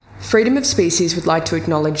Freedom of Species would like to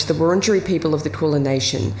acknowledge the Wurundjeri people of the Kulin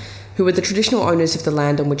Nation, who are the traditional owners of the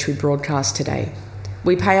land on which we broadcast today.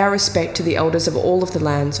 We pay our respect to the elders of all of the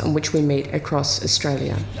lands on which we meet across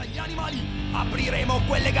Australia. Apriremo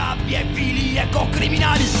quelle gabbie vili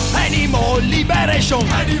ecocriminali. Animal liberation,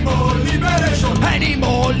 animal liberation,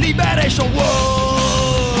 animal liberation. Whoa,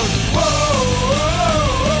 animal liberation.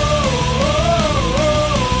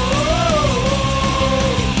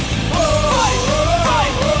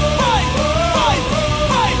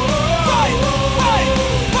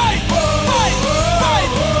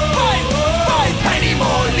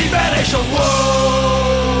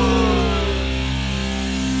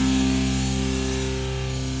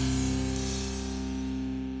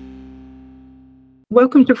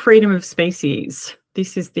 Welcome to Freedom of Species.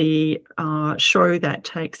 This is the show that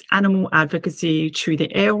takes animal advocacy to the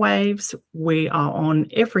airwaves. We are on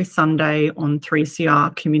every Sunday on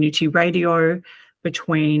 3CR Community Radio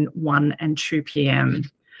between 1 and 2 p.m.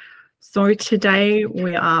 So today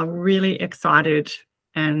we are really excited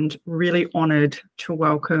and really honoured to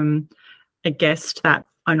welcome a guest that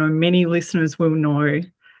I know many listeners will know.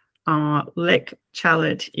 Lek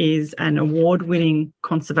Chailert is an award-winning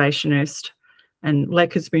conservationist, and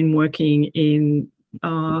Lek has been working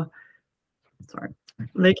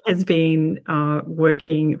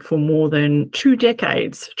working for more than 2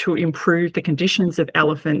 decades to improve the conditions of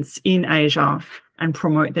elephants in Asia and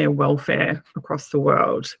promote their welfare across the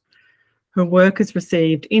world. Her work has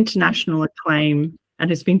received international acclaim and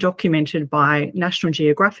has been documented by National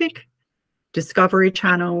Geographic, Discovery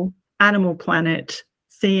Channel, Animal Planet,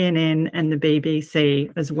 CNN and the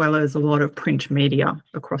BBC, as well as a lot of print media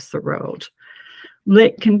across the world.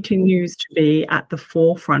 Lek continues to be at the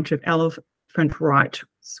forefront of elephant rights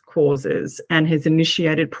causes and has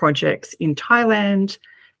initiated projects in Thailand,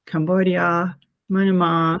 Cambodia,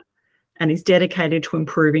 Myanmar, and is dedicated to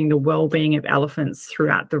improving the well-being of elephants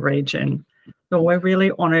throughout the region. So we're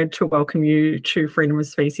really honoured to welcome you to Freedom of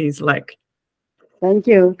Species, Lek. Thank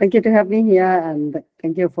you. Thank you to have me here, and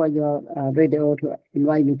thank you for your radio to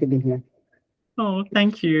invite me to be here. Oh,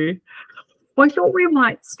 thank you. Well, I thought we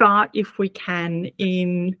might start, if we can,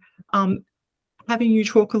 in having you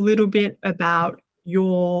talk a little bit about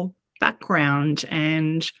your background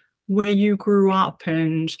and where you grew up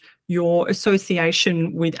and your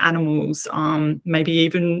association with animals, maybe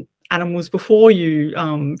even animals before you,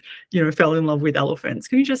 fell in love with elephants.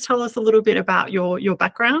 Can you just tell us a little bit about your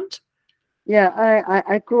background? Yeah,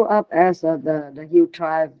 I grew up as the Hill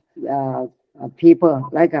tribe people,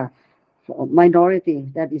 like a minority.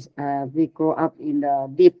 That is, we grew up in the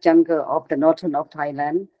deep jungle of the northern of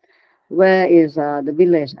Thailand. Where is the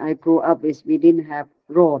village I grew up is, we didn't have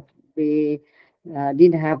road, we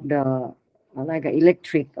didn't have the like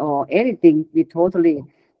electric or anything. We totally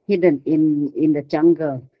hidden in the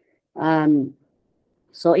jungle. And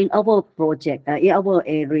so in our project, in our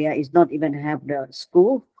area, is not even have the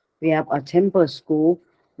school. We have a temple school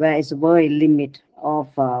where it's very limit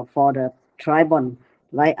of for the tribal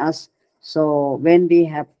like us. So when we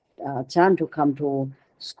have a chance to come to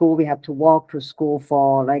school, we have to walk to school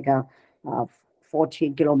for like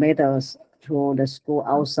 14 kilometers to the school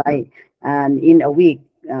outside. And in a week,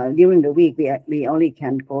 during the week, we only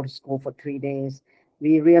can go to school for 3 days.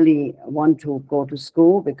 We really want to go to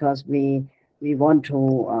school because we want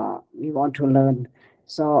to learn.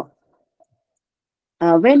 So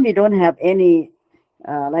when we don't have any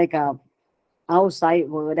outside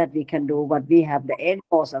world that we can do, but we have the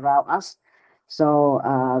animals around us. So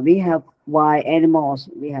we have wild animals,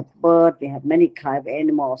 we have birds, we have many kind of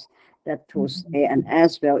animals that to stay. And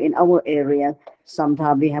as well in our area,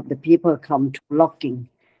 sometimes we have the people come to logging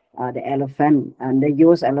the elephant, and they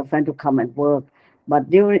use elephant to come and work. But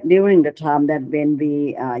during the time that when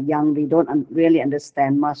we are young, we don't really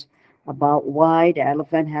understand much about why the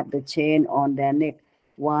elephant have the chain on their neck,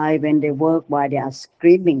 why when they work, why they are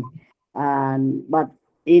screaming. But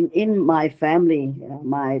in my family,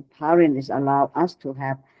 my parents allow us to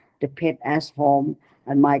have the pet as home,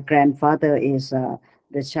 and my grandfather is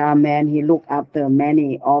the shaman. He looked after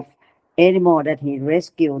many of animal that he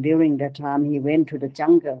rescued during the time he went to the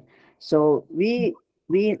jungle. So we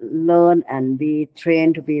learn and we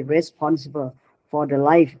train to be responsible for the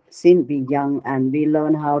life since we young, and we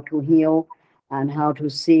learn how to heal and how to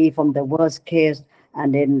see from the worst case,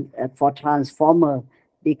 and then for transformer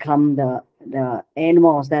become the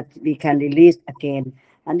animals that we can release again.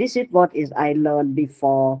 And this is what is I learned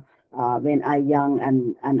before when I young,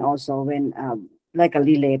 and also when like a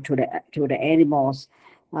relate to the animals.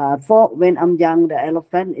 For when I'm young, the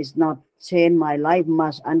elephant is not changed my life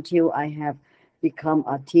much until I have become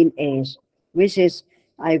a teenage, which is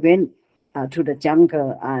I went to the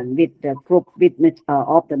jungle and with the group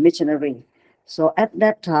of the missionary. So at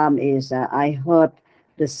that time is I heard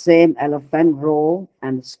the same elephant roar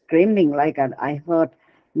and screaming like I heard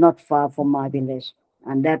not far from my village.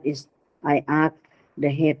 And that is, I asked the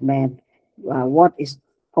headman, what is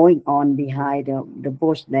going on behind the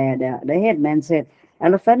bush there. The headman said,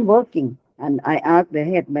 elephant working. And I asked the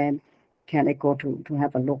headman, can I go to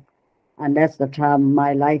have a look? And that's the time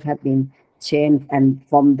my life had been changed, and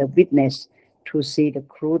from the witness to see the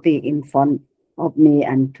cruelty in front of me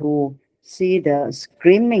and to see the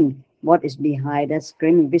screaming, what is behind that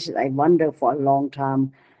screaming, which I wonder for a long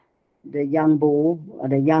time. The young bull,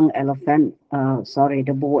 the young elephant,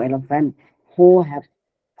 the bull elephant, who have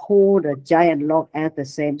pulled a giant log at the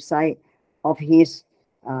same side of his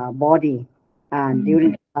body. And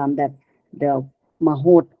during the time that the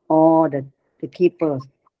mahout or the keepers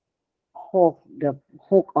the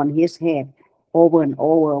hook on his head over and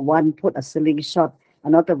over. One put a slingshot,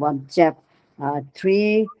 another one jab.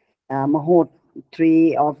 Three mahout,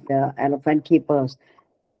 three of the elephant keepers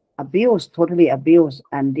abused, totally abused,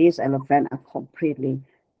 and these elephants are completely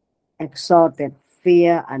exhausted,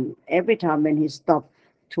 fear, and every time when he stopped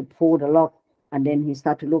to pull the lock, and then he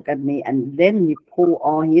started to look at me, and then he pull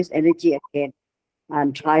all his energy again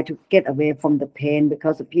and try to get away from the pain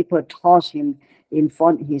because the people toss him in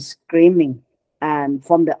front. He's screaming, and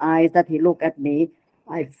from the eyes that he looked at me,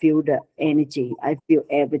 I feel the energy. I feel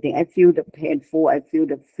everything. I feel the painful. I feel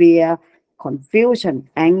the fear, confusion,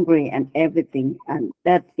 angry, and everything. And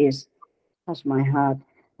that is touched my heart.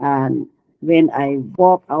 And when I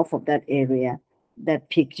walk out of that area, that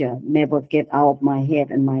picture never get out of my head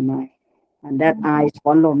and my mind. And that eyes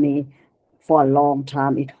follow me for a long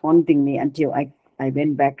time. It haunting me until I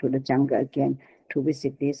went back to the jungle again to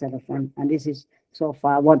visit this elephant. And this is so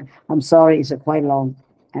far what I'm sorry, it's a quite long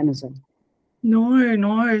answer.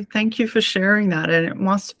 No, thank you for sharing that. And it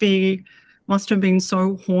must have been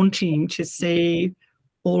so haunting to see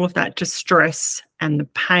all of that distress and the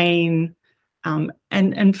pain,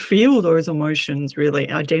 and feel those emotions,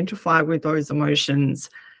 really identify with those emotions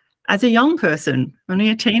as a young person, only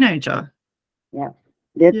a teenager. Yeah,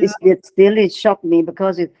 it still shocked me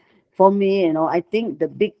because for me, I think the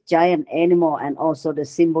big giant animal and also the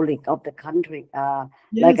symbolic of the country,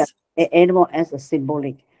 like Yes. a animal as a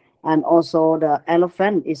symbolic, and also the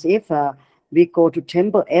elephant is if we go to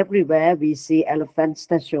temple everywhere, we see elephant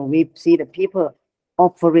statue, we see the people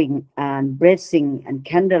offering and blessing and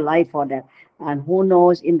candlelight for that, and who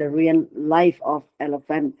knows in the real life of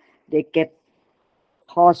elephant, they get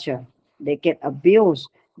torture, they get abused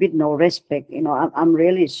with no respect. I'm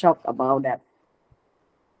really shocked about that.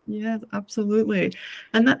 Yes, absolutely.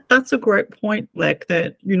 And that's a great point, Lek,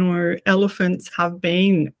 that, elephants have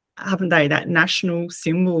been, haven't they, that national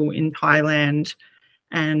symbol in Thailand,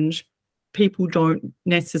 and people don't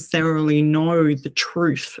necessarily know the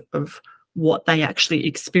truth of what they actually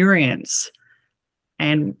experience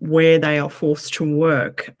and where they are forced to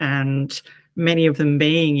work, and many of them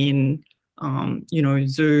being in,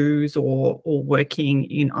 zoos or working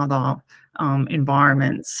in other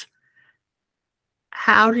environments.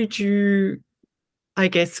 How did you, I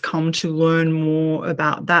guess, come to learn more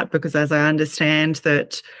about that? Because as I understand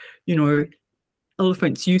that,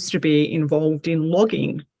 elephants used to be involved in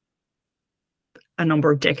logging a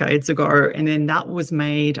number of decades ago, and then that was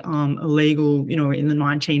made illegal, in the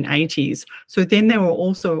 1980s. So then there were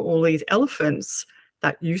also all these elephants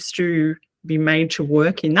that used to be made to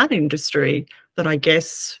work in that industry that I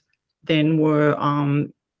guess then were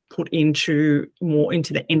put into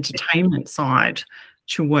the entertainment side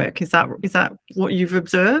to work. Is that what you've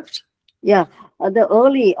observed? Yeah, the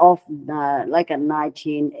early of like a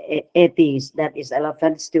 1980s, that is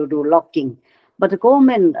elephants still do logging, but the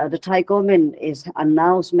government, the Thai government, is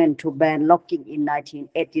announcement to ban logging in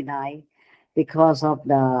 1989 because of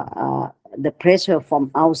the pressure from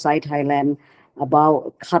outside Thailand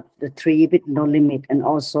about cut the tree with no limit, and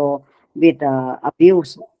also with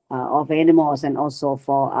abuse of animals, and also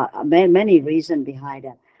for many reasons behind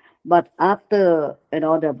that. But after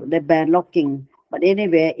the ban logging, but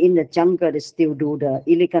anyway, in the jungle, they still do the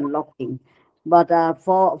illegal logging. But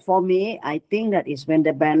for me, I think that is when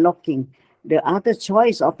they ban logging, the other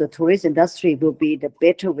choice of the tourist industry will be the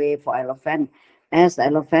better way for elephant, as the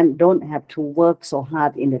elephant don't have to work so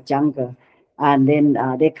hard in the jungle, and then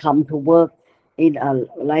they come to work in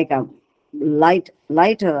like a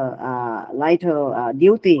lighter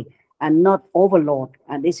duty and not overload.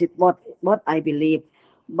 And this is what I believe.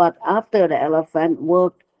 But after the elephant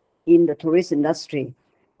worked in the tourist industry,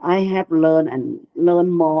 I have learned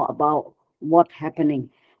more about what's happening,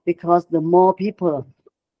 because the more people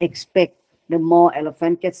expect, the more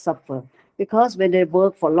elephant gets suffer. because when they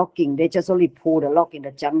work for logging, they just only pull the log in the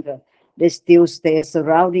jungle. They still stay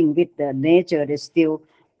surrounding with the nature. They still,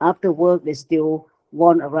 after work, they still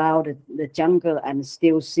wander around the jungle and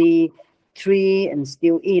still see tree and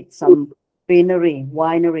still eat some greenery,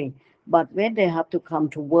 winery. But when they have to come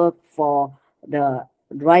to work for the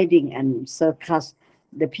riding and circus,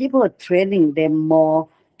 the people are training them more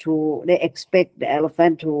to, they expect the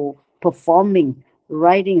elephant to performing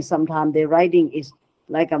riding. Sometimes the riding is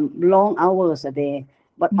like long hours a day.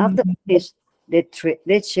 But after this, they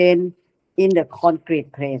train in the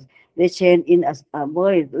concrete place. They train in a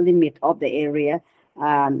very limit of the area.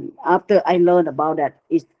 And after I learned about that,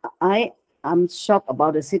 I'm shocked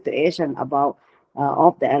about the situation about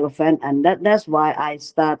of the elephant, and that's why I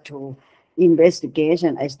start to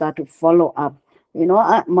investigation. I start to follow up.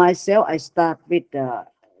 Myself, I start with to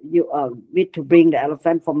bring the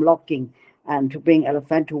elephant from logging and to bring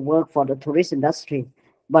elephant to work for the tourist industry.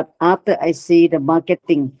 But after I see the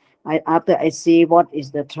marketing, after I see what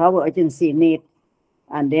is the travel agency need,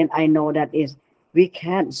 and then I know that is we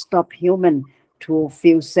can't stop human to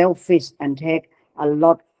feel selfish and take a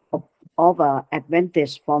lot of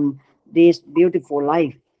advantage from this beautiful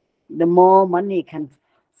life. The more money can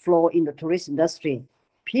flow in the tourist industry,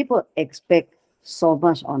 people expect so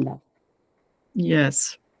much on that.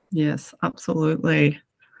 Yes, absolutely.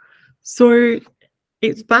 So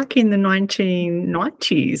it's back in the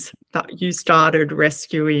 1990s that you started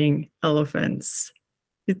rescuing elephants.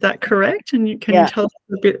 Is that correct? And can you tell us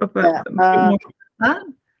a bit about more about that?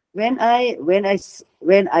 When I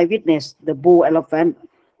witnessed the bull elephant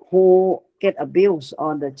who get abused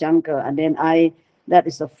on the jungle, and then that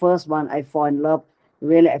is the first one I fall in love.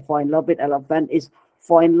 Really, I fall in love with elephant. Is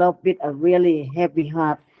fall in love with a really heavy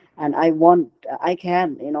heart, and I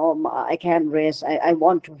can raise. I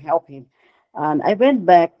want to help him, and I went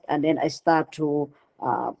back, and then I start to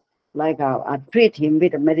treat him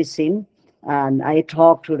with a medicine, and I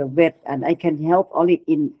talk to the vet, and I can help only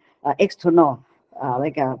in external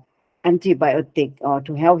like a antibiotic or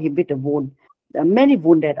to help him with the wound. There are many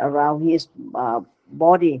wounded around his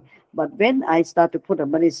body. But when I start to put the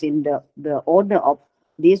medicine, the owner of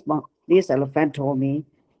this elephant told me,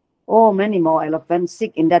 oh, many more elephants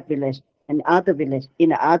sick in that village and other village, in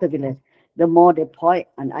the other village. The more they point,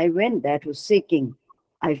 and I went there to seeking,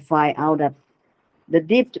 I find out that the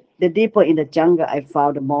deeper in the jungle I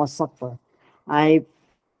found, the more suffer. I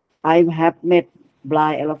I have met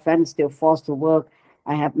blind elephant still forced to work.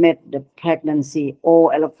 I have met the pregnancy,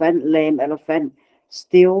 old elephant, lame elephant,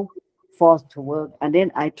 still forced to work. And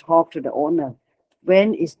then I talked to the owner.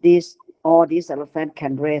 When is this, all these elephant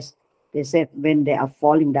can rest? They said when they are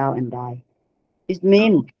falling down and die. It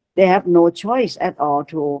means they have no choice at all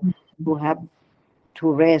to have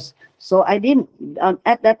to rest. So I didn't,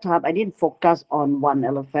 at that time, I didn't focus on one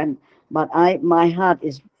elephant, but my heart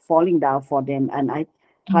is falling down for them. And I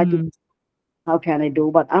try to, how can I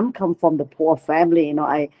do? But I'm come from the poor family,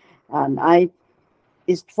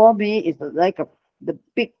 it's for me, it's like the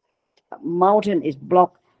big mountain is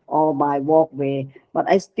blocked all my walkway, but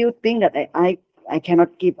I still think that I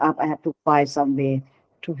cannot give up. I have to find some way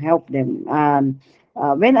to help them. And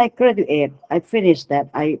when I graduate, I finished that.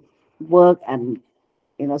 I work and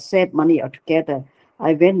save money altogether.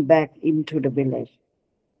 I went back into the village,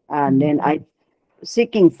 and then I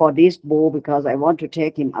seeking for this bull because I want to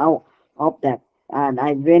take him out of that, and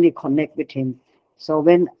I really connect with him. So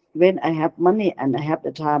when I have money and I have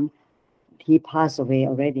the time, he passed away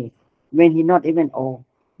already when he not even old.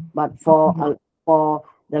 But for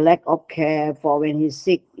the lack of care, for when he's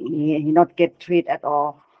sick, he not get treated at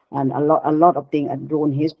all, and a lot of things had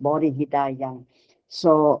ruined his body. He died young.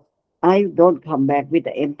 So I don't come back with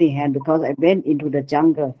the empty hand because I went into the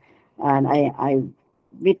jungle, and I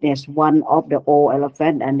witnessed one of the old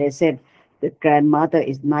elephant, and they said the grandmother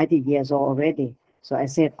is 90 years old already. So I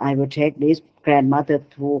said I will take this grandmother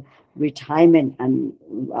to retirement and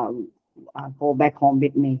go back home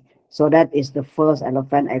with me. So that is the first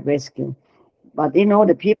elephant I rescued. But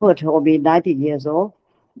the people told me 90 years old.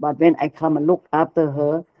 But when I come and look after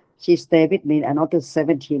her, she stayed with me another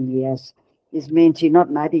 17 years. This means she's not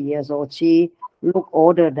 90 years old. She look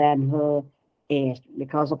older than her age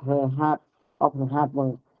because of her hard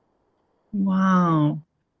work. Wow.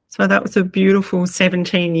 So that was a beautiful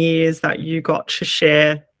 17 years that you got to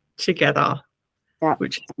share together, Yeah,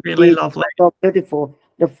 which is really lovely. So beautiful.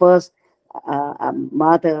 The first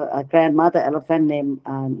grandmother elephant named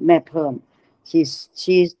Perm.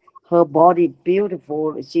 She's her body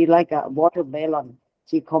beautiful. She like a watermelon.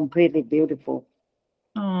 She completely beautiful.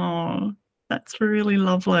 Oh, that's really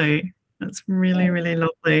lovely. That's really, really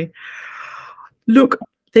lovely. Look,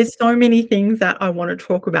 There's so many things that I want to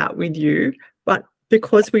talk about with you, but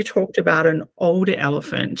because we talked about an older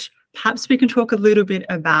elephant, perhaps we can talk a little bit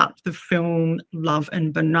about the film Love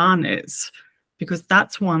and Bananas, because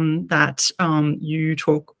that's one that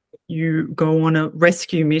you go on a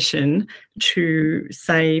rescue mission to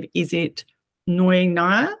save, is it Noi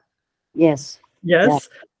Naya? Yes. Yes.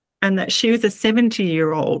 And that she was a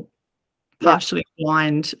 70-year-old Yeah. partially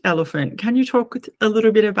blind elephant. Can you talk a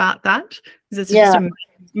little bit about that? It's Yeah. just a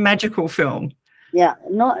magical film. Yeah,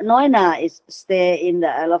 Noina is stay in the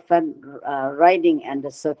elephant riding and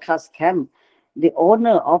the circus camp. The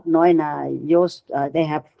owner of Noina used they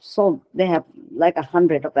have like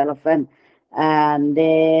 100 of elephant, and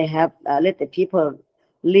they have let the people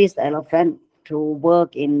lease the elephant to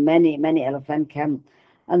work in many elephant camp.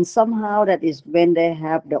 And somehow that is when they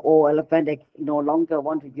have the old elephant they no longer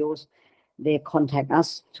want to use, they contact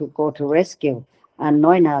us to go to rescue. And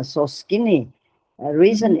Noina so skinny.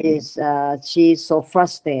 Reason is she's so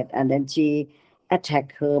frustrated, and then she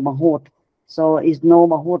attacked her mahout. So is no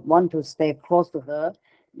mahout want to stay close to her.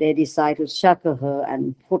 They decide to shackle her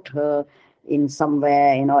and put her in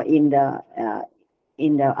somewhere, in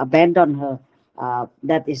the abandon her.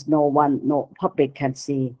 That is no public can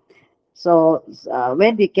see. So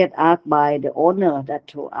when we get asked by the owner that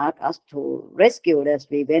to ask us to rescue us,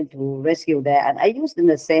 we went to rescue there. And I used in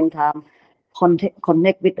the same time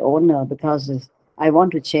connect with the owner because I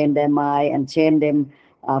want to change their mind and change them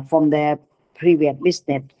from their previous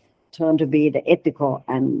business, turn to be the ethical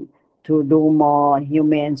and to do more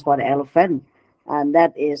humans for the elephant. And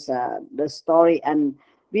that is the story. And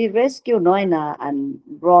we rescued Noina and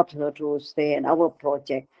brought her to stay in our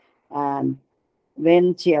project. And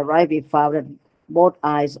when she arrived, we found that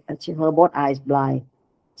her both eyes blind.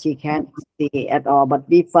 She can't see at all. But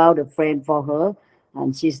we found a friend for her,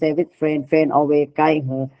 and she stayed with friend. Friend always guide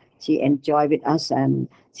her. She enjoyed with us, and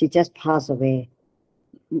she just passed away.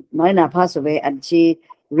 Noina passed away, and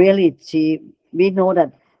we know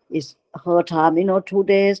that it's her time. 2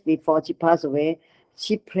 days before she passed away,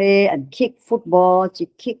 she played and kicked football. She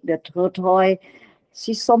kicked her toy.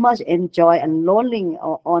 She so much enjoy and rolling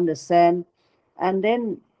on the sand. And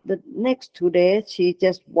then the next 2 days, she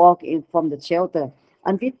just walked in from the shelter.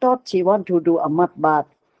 And we thought she want to do a mud bath.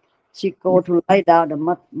 She go to lie down the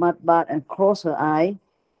mud bath and close her eye.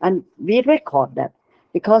 And we record that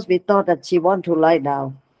because we thought that she want to lie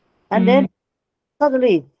down. And then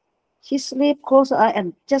suddenly she sleep, close her eye,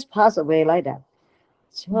 and just pass away like that.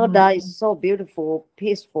 Her die is so beautiful,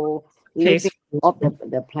 peaceful, living of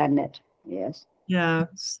the planet. Yes. Yeah,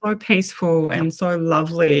 so peaceful and so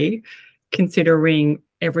lovely, considering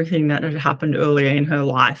everything that had happened earlier in her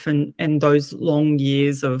life and those long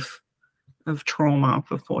years of trauma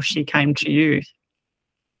before she came to you.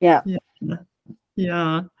 Yeah.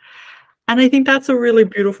 Yeah. And I think that's a really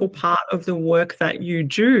beautiful part of the work that you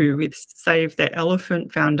do with Save the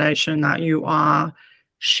Elephant Foundation, that you are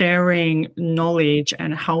sharing knowledge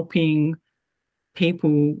and helping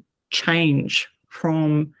people change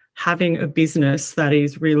from having a business that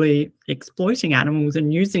is really exploiting animals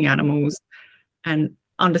and using animals, and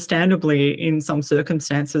understandably in some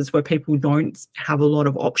circumstances where people don't have a lot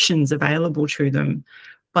of options available to them.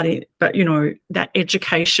 But that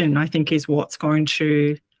education, I think, is what's going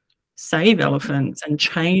to save elephants and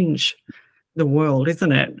change the world,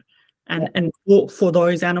 isn't it? And for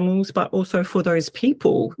those animals, but also for those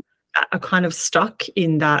people that are kind of stuck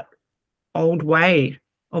in that old way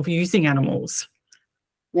of using animals.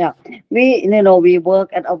 Yeah, we work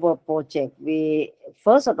at our project.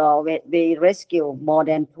 First of all, we rescue more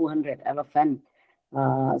than 200 elephants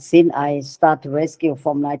since I start to rescue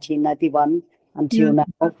from 1991 until now.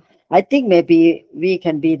 I think maybe we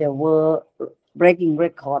can be the world breaking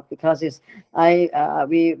record because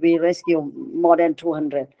we rescue more than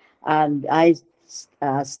 200, and I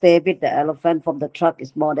stay with the elephant from the truck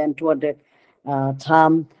is more than 200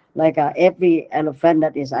 times. Like every elephant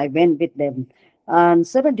that is, I went with them. And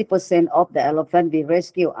 70% of the elephant we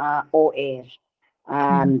rescue are old age,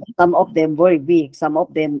 and some of them very weak. Some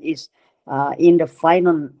of them is in the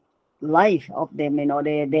final life of them.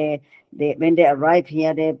 They when they arrive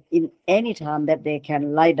here, they in any time that they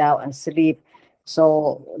can lie down and sleep.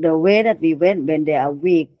 So the way that we went when they are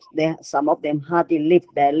weak, some of them hardly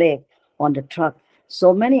lift their leg on the truck.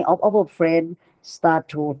 So many of our friends start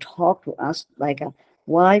to talk to us like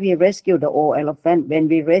why we rescue the old elephant. When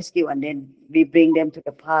we rescue and then we bring them to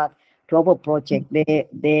the park to our project,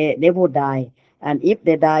 they will die, and if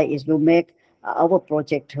they die, it will make our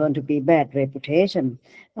project turn to be bad reputation.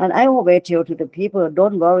 And I always tell to the people,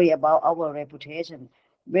 don't worry about our reputation.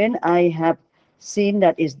 When I have seen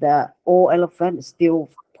that is the old elephant still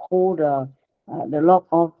pull the the log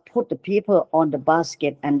off, put the people on the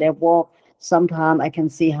basket, and they walk. Sometimes I can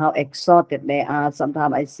see how exhausted they are.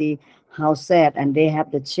 Sometimes I see how sad, and they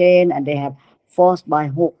have the chain and they have forced by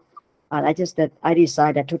hook. And I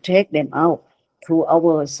decided to take them out to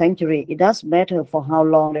our sanctuary. It doesn't matter for how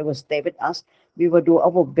long they will stay with us. We will do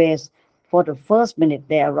our best. For the first minute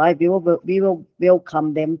they arrive, we will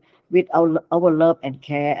welcome them with our love and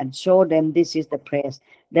care, and show them this is the place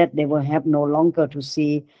that they will have no longer to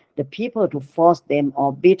see the people to force them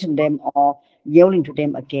or beaten them or yelling to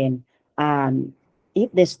them again. And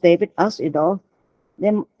if they stay with us,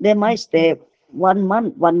 they might stay 1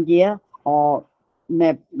 month, 1 year, or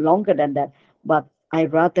maybe longer than that. But I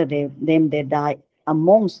rather they die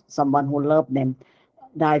amongst someone who love them,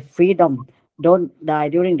 die freedom, don't die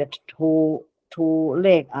during the two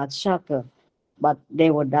leg at shaka, but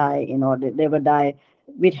they will die, they will die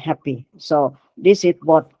with happy. So this is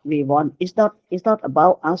what we want. It's not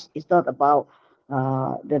about us, it's not about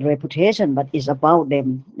the reputation, but it's about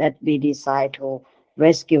them, that we decide to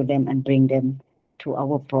rescue them and bring them to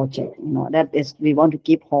our project. That is, we want to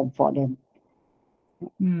keep home for them.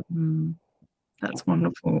 Mhm. That's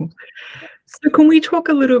wonderful. So can we talk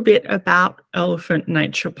a little bit about Elephant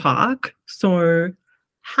Nature Park? So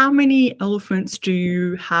how many elephants do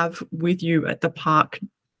you have with you at the park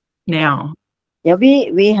now? Yeah,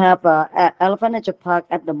 we have Elephant Nature Park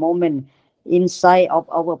at the moment. Inside of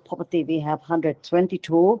our property, we have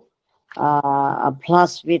 122,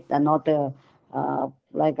 plus with another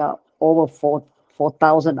like over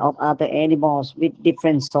 4,000 of other animals with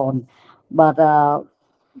different zones. But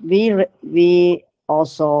we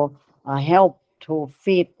also help to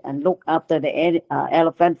feed and look after the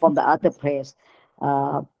elephant from the other place.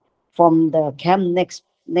 Uh, from the camp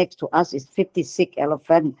next to us is 56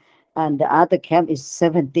 elephant, and the other camp is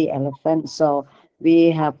 70 elephants. So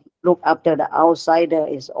we have looked after the outsider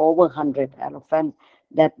is over 100 elephant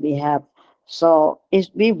that we have. So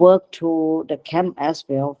we work to the camp as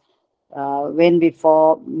well. When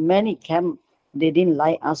before many camp, they didn't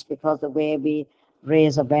like us because the way we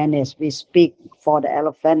raise awareness, we speak for the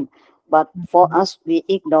elephant, but for us, we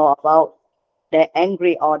ignore about they're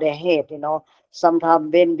angry or they hate.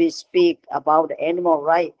 Sometimes when we speak about the animal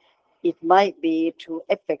right, it might be to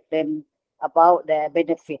affect them about their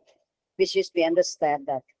benefit, which is we understand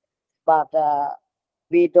that. But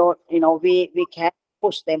we don't, we can't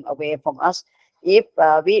push them away from us. If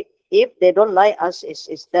they don't like us,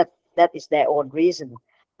 is that is their own reason.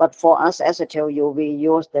 But for us, as I tell you, we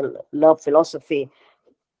use the love philosophy.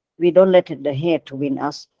 We don't let the hate to win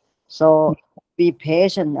us. So be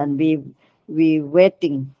patient, and we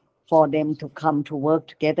waiting for them to come to work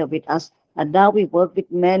together with us. And now we work with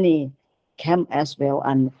many camp as well,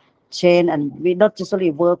 and chain, and we not just only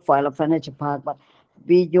work for Elephant Nature Park, but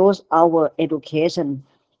we use our education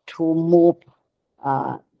to move,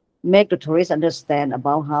 uh, make the tourists understand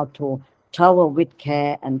about how to travel with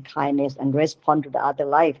care and kindness and respond to the other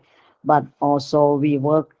life. But also we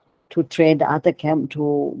work to train the other camp to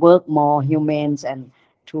work more humane and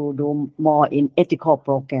to do more in ethical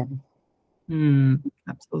program.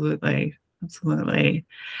 Absolutely. Absolutely.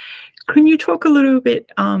 Can you talk a little bit,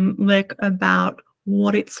 Lek, about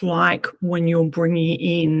what it's like when you're bringing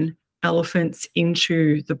in elephants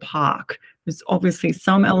into the park? Because obviously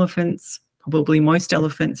some elephants, probably most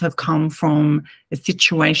elephants, have come from a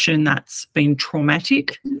situation that's been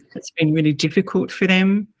traumatic, that's been really difficult for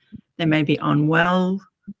them. They may be unwell,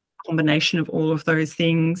 combination of all of those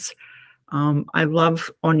things. I love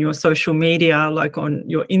on your social media, like on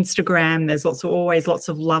your Instagram, there's always lots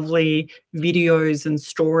of lovely videos and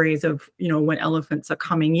stories of, when elephants are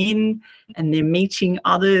coming in and they're meeting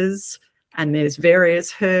others, and there's various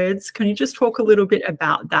herds. Can you just talk a little bit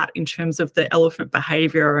about that in terms of the elephant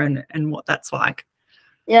behavior and what that's like?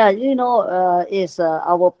 Yeah, is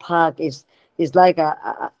our park is like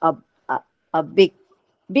a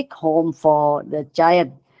big home for the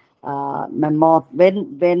giant mammoth.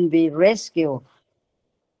 When we rescue,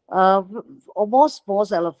 uh, almost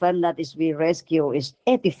most elephant that is we rescue is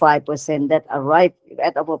 85% that arrive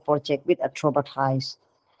at our project with a traumatized,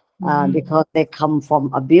 because they come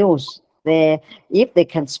from abuse. If they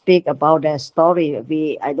can speak about their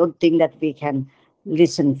story, I don't think that we can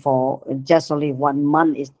listen for just only 1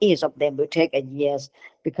 month. Each of them will take a years,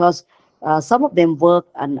 because some of them work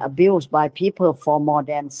and abused by people for more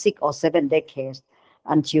than 6 or 7 decades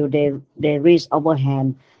until they reach our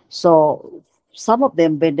hand. So some of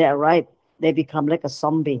them, when they arrive, they become like a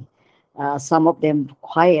zombie. Some of them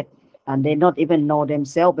quiet, and they not even know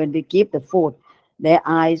themselves. When we give the food, their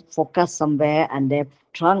eyes focus somewhere and their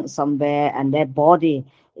trunk somewhere, and their body,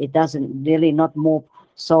 it doesn't really not move.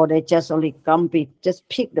 So they just only grumpy, just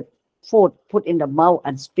pick food put in the mouth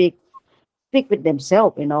and speak with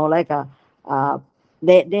themselves, like uh,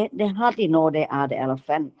 they hardly know they are the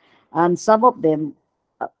elephant. And some of them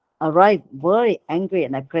uh, arrive very angry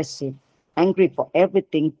and aggressive, angry for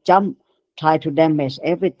everything, jump, try to damage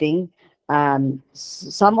everything. And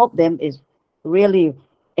some of them is really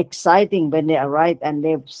exciting when they arrive and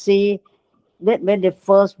they see that when they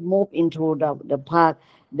first move into the park,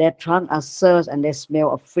 their trunk are surged and they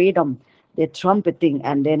smell of freedom. They're trumpeting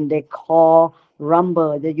and then they call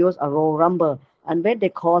rumble. They use a roll rumble. And when they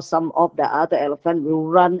call, some of the other elephant will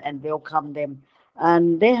run and welcome them.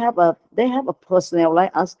 And they have a personnel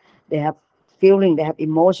like us. They have feeling, they have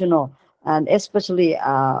emotional, and especially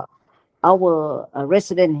our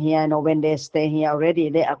resident here, when they stay here already,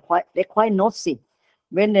 they're quite nosy.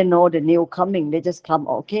 When they know the new coming, they just come.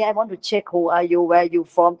 Okay, I want to check who are you, where you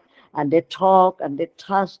from, and they talk and they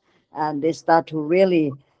touch and they start to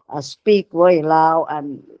really speak very loud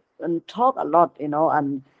and talk a lot,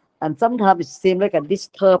 and sometimes it seems like a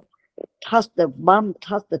disturb, touch the bum,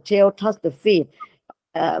 touch the tail, touch the feet.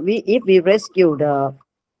 We if we rescue the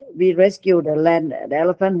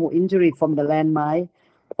elephant who injury from the landmine.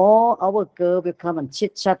 All our girl will come and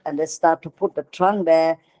chit chat and they start to put the trunk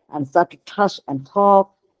there and start to touch and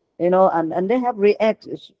talk, and they have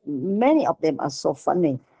reacts. Many of them are so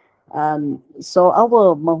funny. And so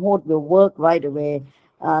our Mahout will work right away.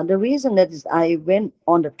 The reason that is I went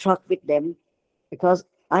on the truck with them because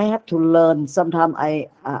I have to learn. Sometimes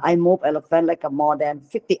I move elephant like a more than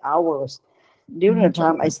 50 hours. During the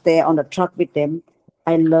time I stay on the truck with them,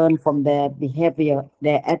 I learn from their behavior,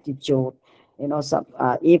 their attitude. Some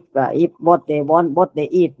if what they want, what they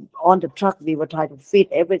eat on the truck, we will try to feed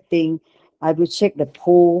everything. I will check the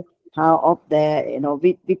pool, how up there.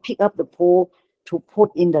 We pick up the pool to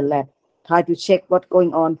put in the lab, try to check what's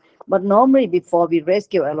going on. But normally, before we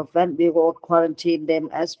rescue elephant, we will quarantine them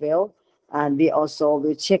as well, and we also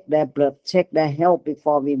will check their blood, check their health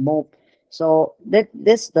before we move. So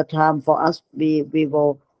this the time for us. We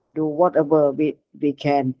will do whatever we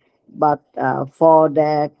can. But for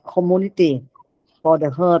the community, for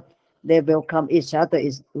the herd, they welcome each other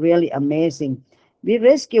is really amazing. We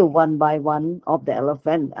rescue one by one of the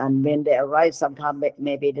elephant, and when they arrive, sometimes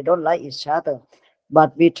maybe they don't like each other,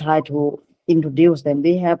 but we try to introduce them.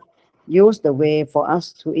 We have used the way for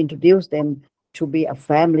us to introduce them to be a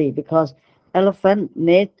family because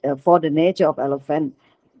for the nature of elephant,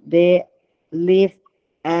 they live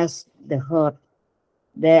as the herd.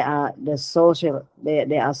 They are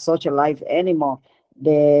social life animal.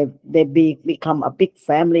 Become a big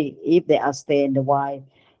family if they are stay in the wild.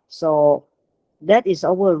 So that is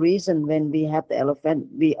our reason. When we have the elephant,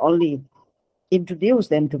 we only introduce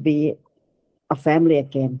them to be a family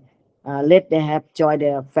again. Let them have joy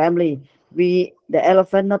their family. The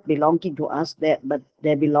elephant not belonging to us, but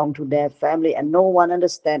they belong to their family, and no one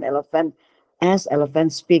understand elephant as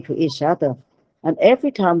elephants speak to each other. And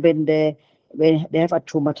every time when they have a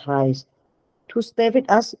traumatized to stay with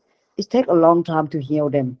us, it take a long time to heal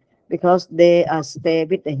them because they are stay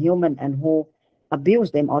with the human and who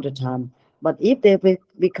abuse them all the time. But if they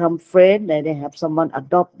become friend, they have someone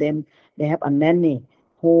adopt them, they have a nanny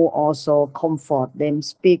who also comfort them,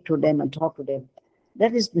 speak to them and talk to them.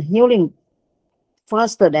 That is the healing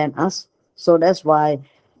faster than us. So that's why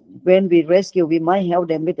when we rescue, we might help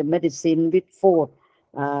them with the medicine, with food,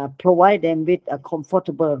 provide them with a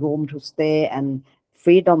comfortable room to stay and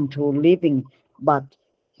freedom to living. But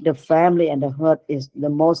the family and the herd is the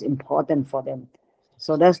most important for them.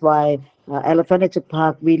 So that's why Elephant Nature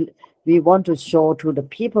Park, we want to show to the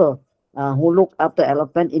people who look after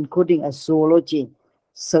elephant, including a zoology,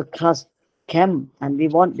 circus, camp, and we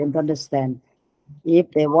want them to understand if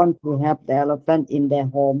they want to have the elephant in their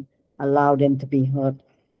home, allow them to be heard,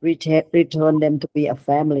 return them to be a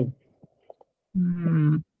family.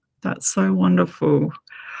 That's so wonderful.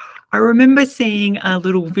 I remember seeing a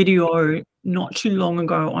little video not too long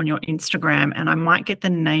ago on your Instagram, and I might get the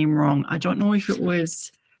name wrong. I don't know if it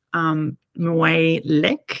was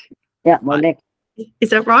Lek. Yeah, Lek. Is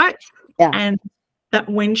that right? Yeah. And that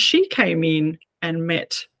when she came in and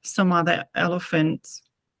met some other elephants,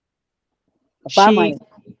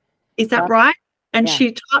 is that right? And Yeah.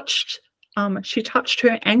 she touched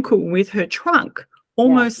her ankle with her trunk,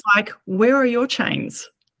 almost like, where are your chains?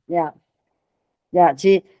 Yeah.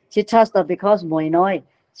 She touched her because Moinoi,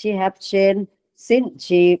 she have chain since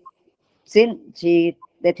they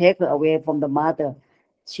take her away from the mother.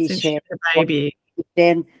 She Since chained the baby.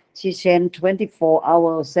 She chained 24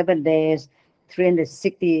 hours, 7 days,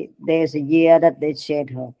 360 days a year that they chain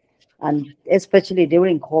her. And especially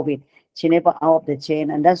during COVID, she never out of the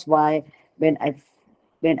chain. And that's why when I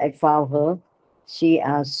found her, She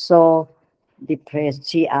is so depressed.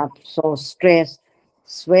 She is so stressed,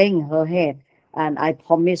 swaying her head. And I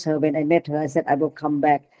promised her when I met her, I said I will come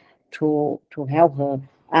back to help her.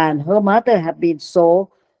 And her mother had been so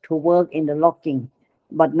to work in the logging,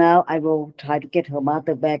 but now I will try to get her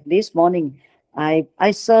mother back. This morning, I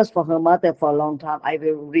searched for her mother for a long time. I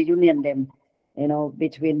will reunion them,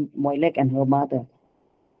 between Moilek and her mother.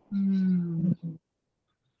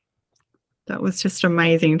 That was just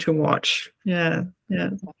amazing to watch. Yeah,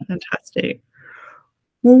 fantastic.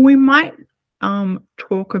 Well, we might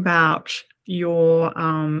talk about your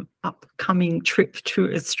upcoming trip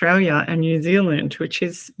to Australia and New Zealand, which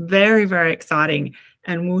is very, very exciting.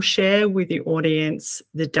 And we'll share with the audience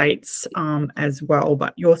the dates as well.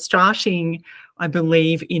 But you're starting, I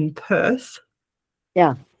believe, in Perth.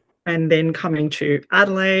 Yeah. And then coming to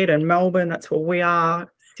Adelaide and Melbourne, that's where we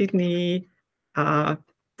are, Sydney,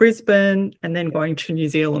 Brisbane, and then going to New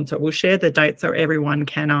Zealand. So we'll share the dates so everyone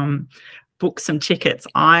can book some tickets.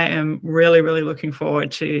 I am really, really looking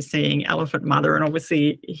forward to seeing Elephant Mother and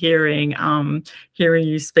obviously hearing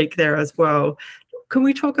you speak there as well. Can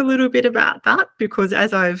we talk a little bit about that? Because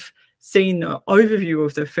as I've seen the overview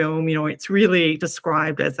of the film, it's really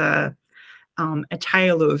described as a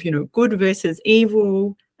tale of, good versus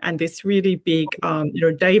evil, and this really big,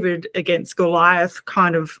 David against Goliath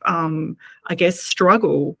kind of, I guess,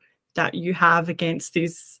 struggle that you have against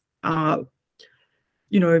this,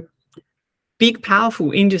 big,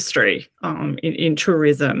 powerful industry in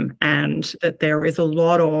tourism, and that there is a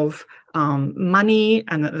lot of money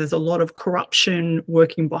and that there's a lot of corruption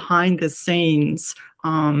working behind the scenes.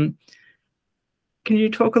 Can you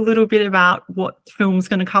talk a little bit about what the film's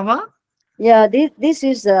going to cover? Yeah, this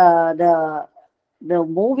is the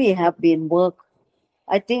movie have been worked,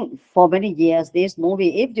 I think, for many years. This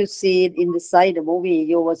movie, if you see it in the side of the movie,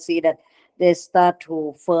 you will see that they start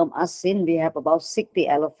to firm us in. We have about 60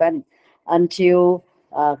 elephants until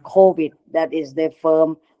COVID. That is their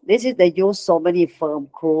firm. This is they use so many firm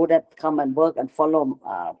crew that come and work and follow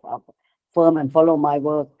firm and follow my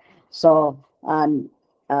work. So and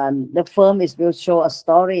the firm will show a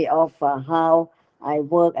story of how I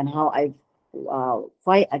work and how I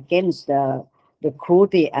fight against the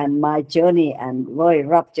cruelty and my journey and very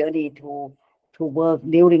rough journey to work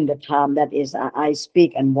during the time that is I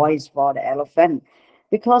speak and voice for the elephant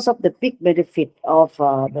because of the big benefit of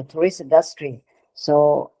the tourist industry.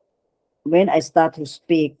 So when I start to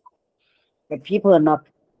speak, the people are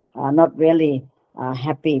not really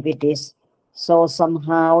happy with this. So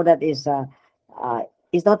somehow that is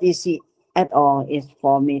it's not easy at all. It's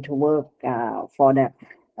for me to work for that.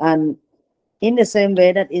 And in the same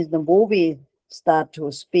way that is the movie start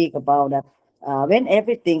to speak about that when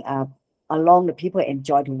everything along the people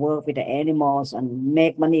enjoy to work with the animals and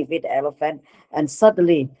make money with the elephant, and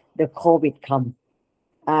suddenly the COVID come,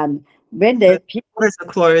 and when the people borders are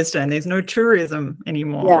closed and there's no tourism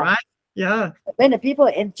anymore, right? Yeah. When the people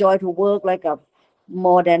enjoy to work like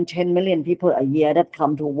more than 10 million people a year that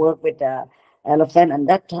come to work with the elephant,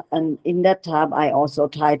 and in that time I also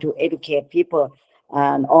try to educate people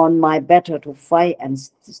and on my better to fight and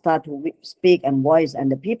start to speak and voice, and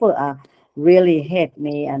the people are really hate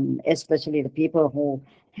me, and especially the people who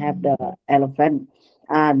have the elephant.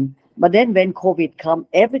 And but then when COVID come,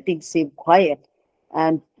 everything seemed quiet,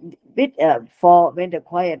 and with for when the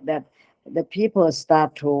quiet that the people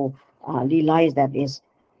start to realize that is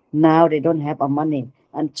now they don't have a money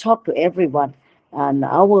and talk to everyone, and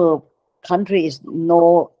our country is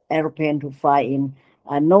no airplane to fly in,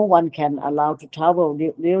 and no one can allow to travel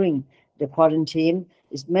during the quarantine.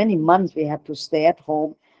 It's many months we have to stay at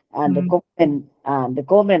home, and the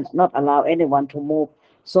government not allow anyone to move.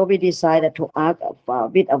 So we decided to ask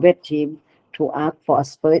with a vet team to ask for a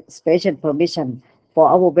special permission for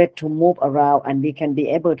our vet to move around, and we can be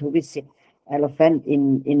able to visit elephant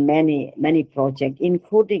in many projects,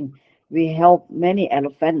 including we help many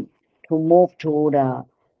elephant to move to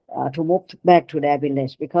move back to their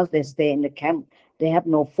village because they stay in the camp. They have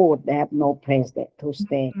no food, they have no place to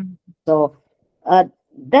stay. So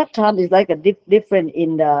that time is like a different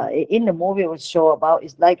in the movie was show about.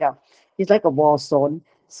 It's like a war zone.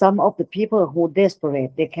 Some of the people who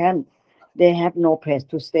desperate, they have no place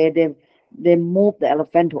to stay. They move the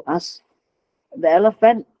elephant to us. The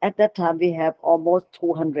elephant at that time we have almost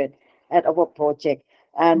 200 at our project,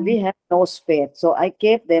 and we have no space. So I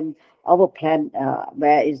gave them our plan.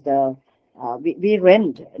 Where is we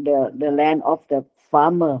rent the land of the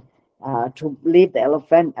farmer to leave the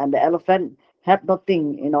elephant, and the elephant have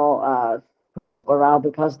nothing, around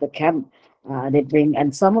because the camp they bring,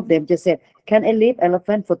 and some of them just said, "Can I leave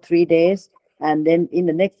elephant for 3 days?" And then in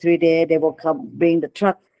the next 3 days they will come bring the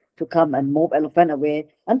truck to come and move elephant away.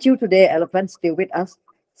 Until today, elephants still with us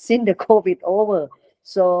since the COVID over.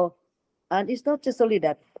 So, and it's not just only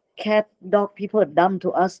that cat, dog, people dump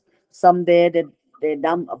to us. Someday they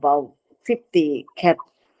dump about 50 cat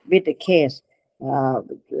with the case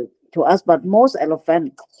to us, but most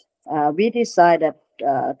elephant, we decided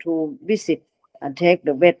to visit and take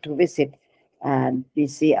the vet to visit, and we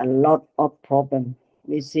see a lot of problem.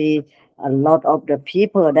 We see a lot of the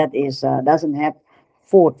people that is doesn't have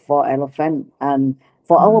food for elephant, and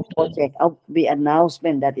for our project, we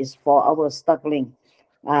announcement that is for our struggling,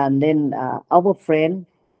 and then our friend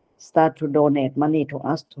start to donate money to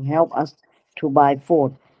us to help us to buy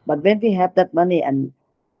food. But when we have that money, and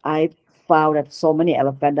I found that so many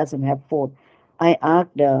elephant doesn't have food, I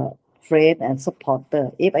asked the friend and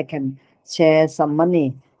supporter if I can share some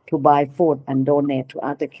money to buy food and donate to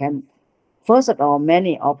other camp. First of all,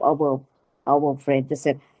 many of our friends just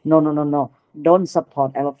said, no, no, no, no, don't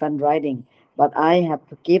support elephant riding. But I have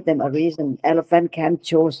to give them a reason. Elephant can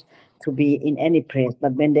choose to be in any place,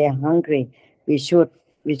 but when they are hungry, we should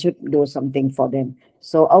do something for them.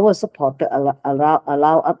 So our supporter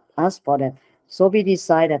allow us for that. So we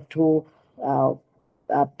decided to uh,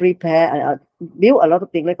 prepare, build a lot of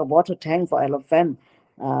things like a water tank for elephant,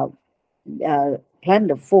 uh, plan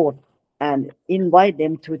the food, and invite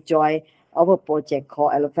them to join our project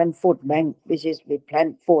called Elephant Food Bank, which is we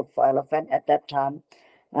plant food for elephant at that time.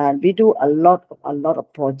 And we do a lot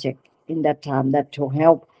of project in that time that to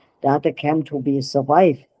help the other camp to be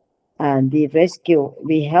survive. And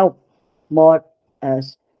we help more,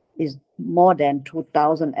 is more than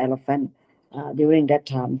 2,000 elephant during that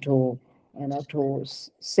time to, to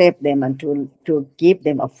save them and to give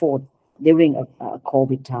them a food during a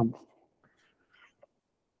COVID time.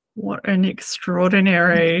 What an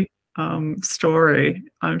extraordinary story.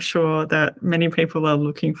 I'm sure that many people are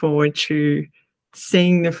looking forward to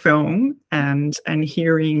seeing the film and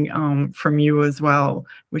hearing from you as well,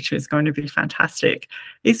 which is going to be fantastic.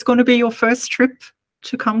 It's going to be your first trip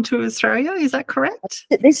to come to Australia, is that correct?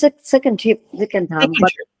 This is second time,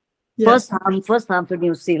 but Yeah. first time to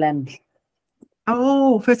New Zealand.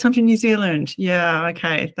 Oh, first time to New Zealand. Yeah,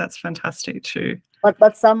 okay, that's fantastic too.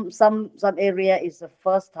 But some area is the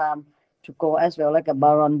first time to go as well, like a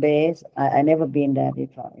Byron Bay. I never been there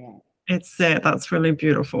before. Yeah, it's there. That's really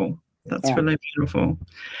beautiful. That's Yeah. really beautiful.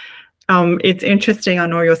 It's interesting. I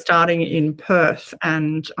know you're starting in Perth,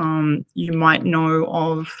 and you might know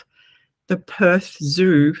of the Perth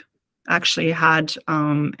Zoo. Actually, had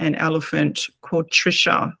an elephant called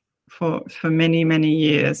Trisha for many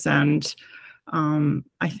years, and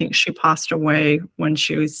I think she passed away when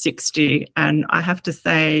she was 60. And I have to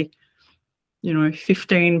say,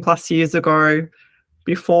 15 plus years ago,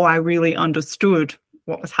 before I really understood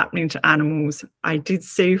what was happening to animals, I did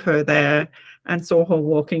see her there and saw her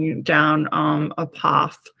walking down a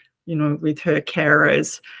path, with her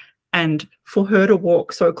carers. And for her to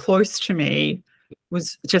walk so close to me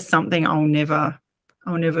was just something I'll never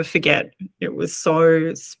forget. It was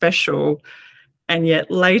so special. And yet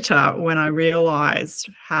later, when I realised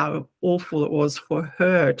how awful it was for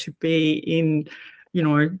her to be in,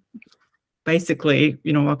 basically,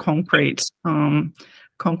 a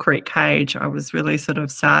concrete cage, I was really sort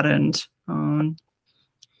of saddened.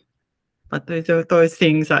 But those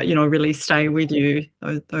things that, really stay with you,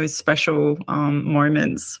 those special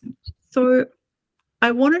moments. So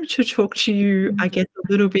I wanted to talk to you, I guess,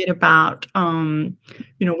 a little bit about,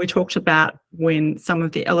 we talked about when some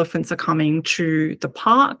of the elephants are coming to the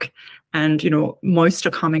park and, most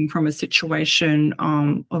are coming from a situation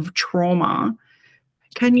of trauma.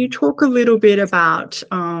 Can you talk a little bit about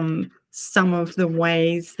some of the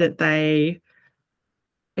ways that they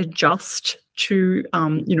adjust to,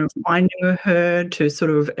 finding a herd, to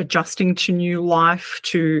sort of adjusting to new life,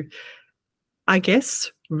 to, I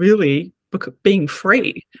guess, really being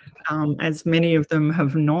free, as many of them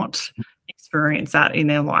have not experienced that in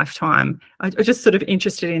their lifetime. I'm just sort of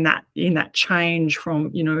interested in that change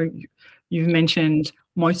from, you've mentioned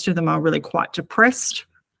most of them are really quite depressed.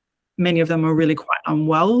 Many of them are really quite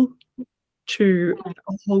unwell, to a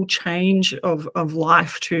whole change of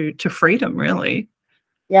life to freedom, really.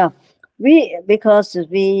 Yeah, because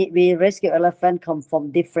we rescue elephant come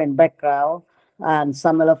from different background, and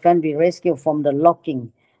some elephant we rescue from the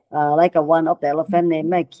locking. Like one of the elephant named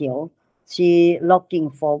Michael, she locking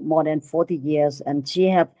for more than 40 years, and she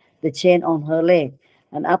have the chain on her leg.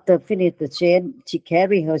 And after finish the chain, she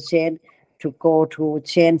carry her chain to go to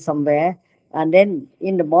chain somewhere. And then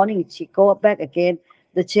in the morning, she go back again.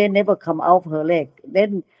 The chain never come out of her leg.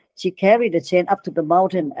 Then she carry the chain up to the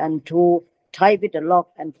mountain and to tie with the lock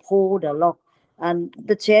and pull the lock. And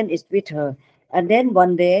the chain is with her. And then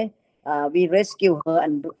one day, we rescue her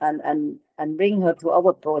and bring her to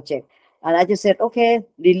our project. And I just said, okay,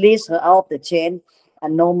 release her out of the chain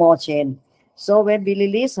and no more chain. So when we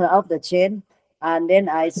release her out of the chain, and then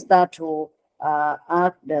I start to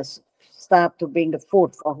ask the staff to bring the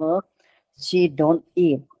food for her, she don't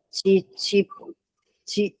eat. She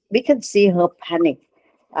we can see her panic,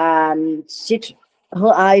 and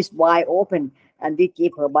her eyes wide open, and we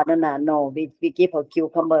give her banana, no, we give her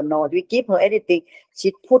cucumber, no, we give her anything.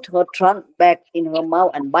 She put her trunk back in her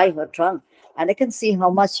mouth and bite her trunk, and I can see how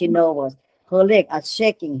much she nervous. Her leg are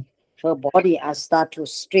shaking, her body are start to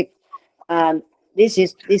strip, and this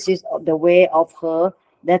is the way of her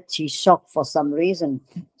that she shocked for some reason.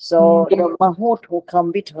 So the mahout who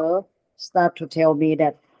come with her start to tell me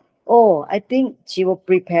that, oh, I think she will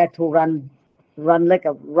prepare to run like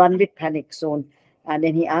a run with panic soon. And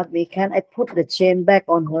then he asked me, can I put the chain back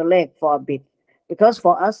on her leg for a bit? Because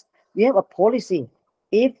for us, we have a policy.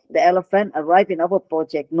 If the elephant arrive in our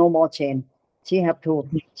project, no more chain. She have to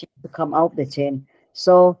come out the chain.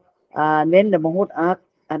 So then the mahout asked,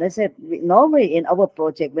 and I said, normally in our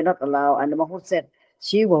project, we're not allowed. And the mahout said,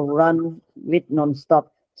 she will run with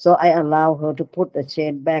non-stop. So I allow her to put the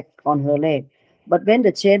chain back on her leg. But when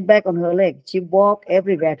the chain back on her leg, she walk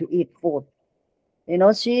everywhere to eat food.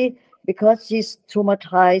 Because she's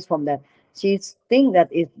traumatized from that, she think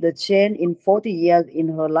that is the chain in 40 years in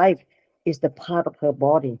her life is the part of her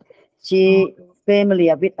body. She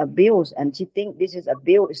familiar with abuse, and she think this is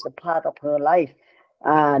abuse is the part of her life.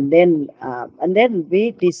 And then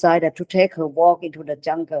we decided to take her walk into the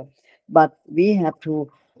jungle, but we have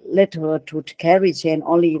to let her to carry chain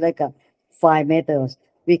only like a 5 meters.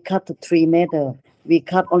 We cut to 3 meter. We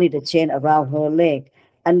cut only the chain around her leg,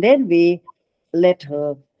 and then we let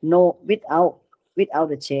her know without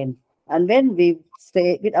the chain. And when we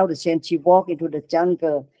stay without the chain, she walk into the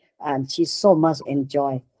jungle, and she so much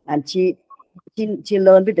enjoy. And she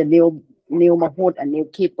learned with the new mahout and new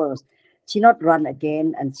keepers. She not run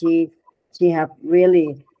again, and she have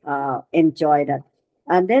really enjoyed that.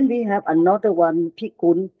 And then we have another one,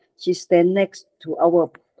 Pikun. She stand next to our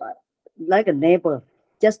like a neighbor,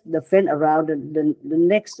 just the fence around the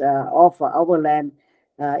next of our land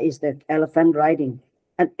is the elephant riding.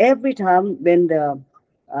 And every time when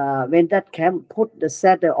that camp put the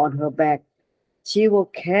saddle on her back, she will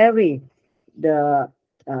carry the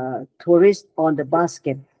tourist on the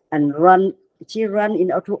basket and run. She run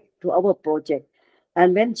to our project,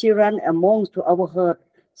 and when she run amongst to our herd,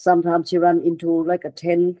 sometimes she run into like a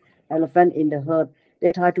 10 elephant in the herd.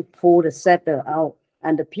 They try to pull the saddle out,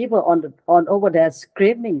 and the people on over there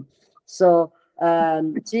screaming. So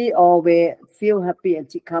she always feel happy,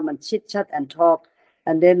 and she come and chit chat and talk.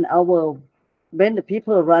 And then when the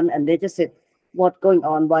people run, and they just said, what going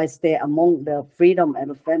on, why stay among the freedom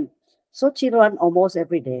elephant? So she run almost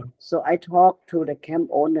every day. So I talked to the camp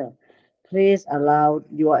owner, please allow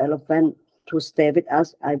your elephant to stay with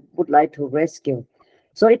us. I would like to rescue.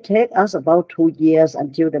 So it take us about 2 years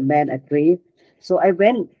until the man agreed. So I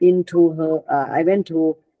went into her. I went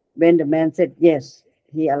to when the man said yes,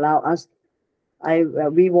 he allowed us.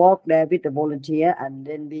 We walked there with the volunteer, and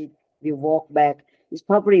then we walk back. It's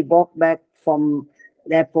probably walk back from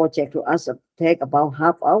that project to us take about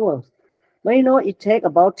half hour. But it take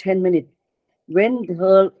about 10 minutes. When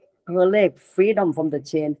her leg freedom from the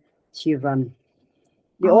chain, she run.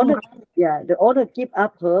 The owner, yeah, the owner give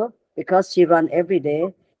up her because she run every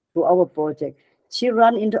day to our project. She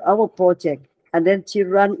run into our project, and then she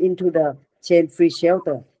run into the chain-free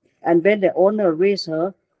shelter. And when the owner reads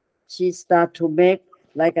her, she start to make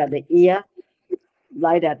like the ear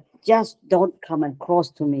like that. Just don't come and cross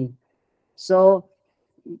to me. So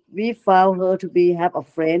we found her to have a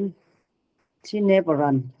friend. She never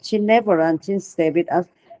run. She never run. She stay with us.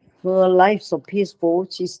 Her life so peaceful.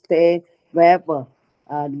 She stay wherever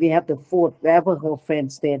we have the food, wherever her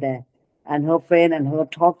friends stay there, and her friend and her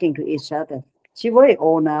talking to each other. She very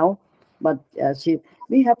old now, but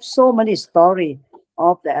we have so many story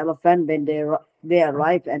of the elephant when they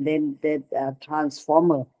arrive, and then they transform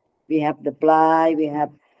her. We have the blind, we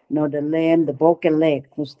have the lame, the broken leg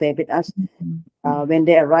who stay with us. When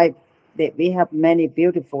they arrive, we have many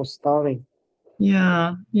beautiful story.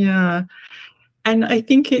 Yeah. And I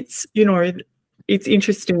think it's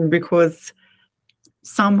interesting because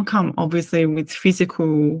some come obviously with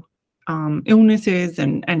physical illnesses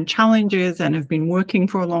and challenges, and have been working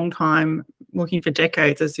for a long time, working for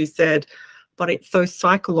decades, as you said, but it's those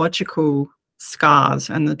psychological scars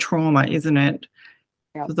and the trauma, isn't it?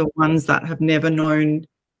 Yeah. For the ones that have never known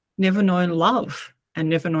love and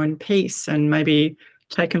never known peace, and maybe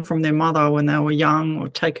taken from their mother when they were young, or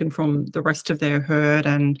taken from the rest of their herd,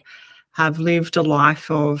 and have lived a life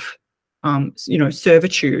of,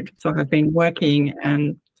 servitude. So have been working,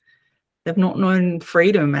 and they've not known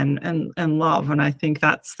freedom and love. And I think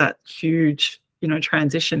that's that huge,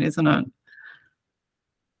 transition, isn't it?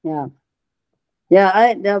 Yeah.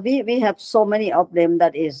 Yeah, we have so many of them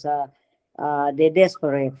that is they're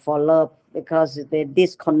desperate for love because they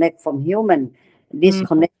disconnect from human,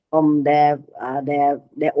 disconnect from their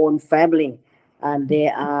own family, and they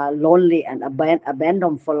are lonely and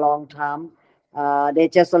abandoned for a long time. They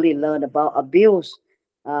just only learn about abuse,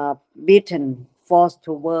 beaten, forced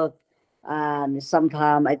to work, and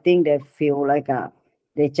sometimes I think they feel like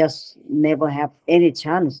they just never have any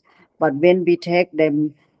chance. But when we take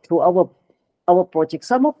them to our project,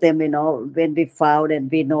 some of them, when we found and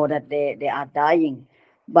we know that they are dying,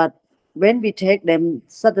 but when we take them,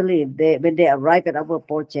 suddenly when they arrive at our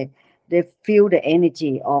project, they feel the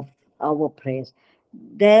energy of our place.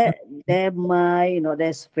 Their mind,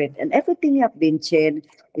 their spirit and everything have been changed.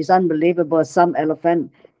 Is unbelievable. Some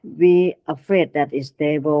elephant, we afraid that is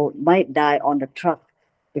they will might die on the truck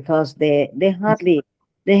because they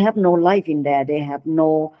have no life in there. They have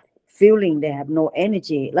no feeling. They have no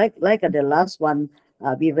energy. Like at the last one,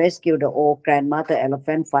 we rescued the old grandmother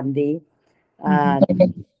elephant Fundy.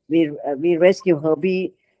 And we rescue her.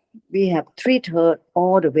 We have treated her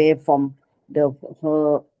all the way from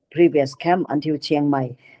her previous camp until Chiang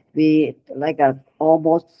Mai. We like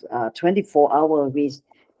almost 24 hours.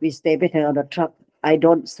 We stay with her on the truck. I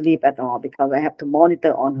don't sleep at all because I have to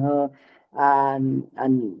monitor on her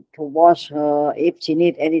and to wash her if she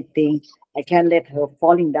need anything. I can't let her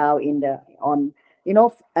falling down on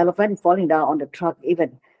elephant falling down on the truck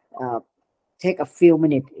even take a few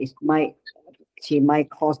minutes. She might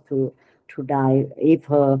cause to die if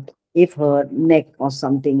her neck or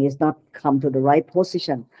something is not come to the right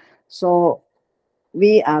position. So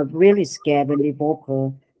we are really scared when we move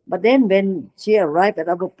her. But then when she arrived at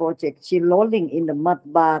our project, she rolling in the mud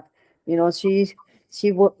bath.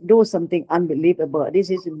 She would do something unbelievable. This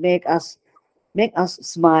is make us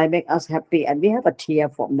smile, make us happy, and we have a tear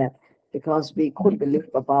from that because we couldn't believe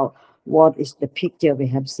about what is the picture we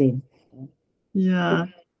have seen. Yeah.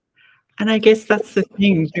 And I guess that's the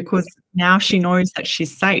thing, because now she knows that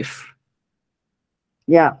she's safe.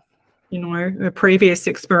 Yeah. Her previous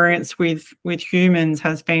experience with humans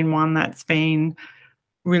has been one that's been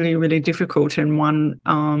really, really difficult, and one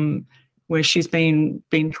where she's been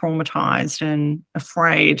traumatized and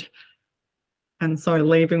afraid. And so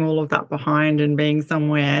leaving all of that behind and being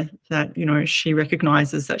somewhere that, she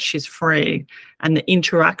recognizes that she's free, and the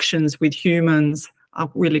interactions with humans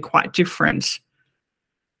are really quite different.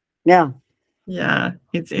 Yeah. Yeah,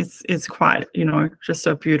 it's quite, just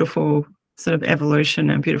a beautiful sort of evolution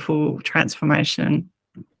and beautiful transformation.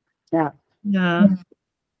 Yeah. Yeah.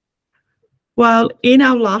 Well, in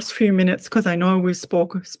our last few minutes, because I know we've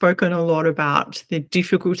spoken a lot about the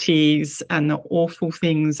difficulties and the awful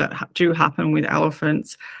things that do happen with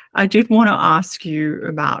elephants, I did want to ask you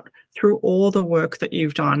about, through all the work that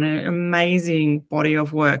you've done, an amazing body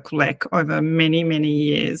of work, Lek, over many, many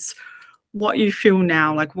years, what you feel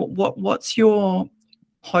now, like what's your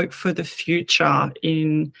hope for the future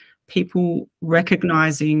in people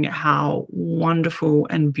recognizing how wonderful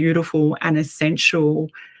and beautiful and essential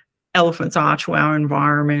elephants are to our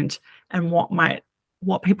environment, and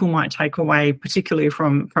what people might take away, particularly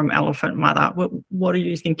from Elephant Mother? What are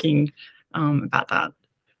you thinking about that?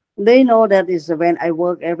 They know that is when I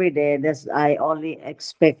work every day. That's I only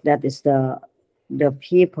expect that is the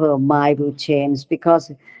people mind will change, because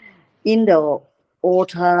in the old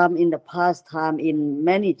time, in the past time, in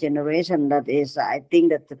many generations, that is, I think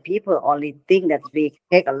that the people only think that we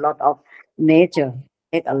take a lot of nature,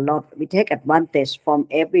 we take advantage from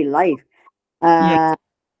every life. Yeah.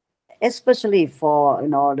 Especially for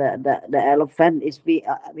the elephant is we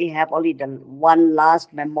have only the one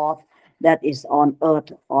last mammoth that is on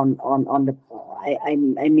earth, on the I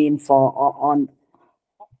mean for on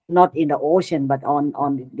not in the ocean but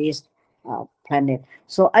on this planet.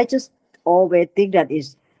 So I just always think that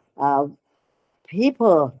is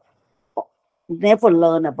people never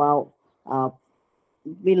learn about uh,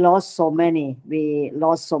 we lost so many. We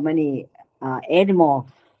lost so many animals.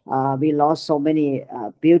 We lost so many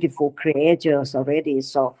beautiful creatures already.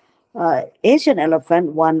 So Asian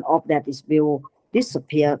elephant, one of that is will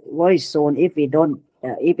disappear very soon if we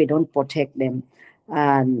don't protect them.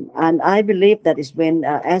 And I believe that is when,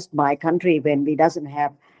 as my country, when we doesn't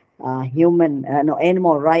have human no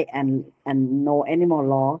animal right and no animal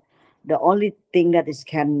law, the only thing that is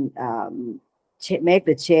can make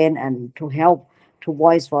the change and to help to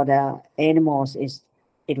voice for the animals is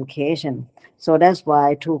education. So that's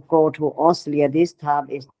why to go to Australia this time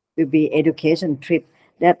is will be education trip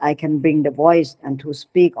that I can bring the voice and to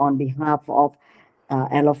speak on behalf of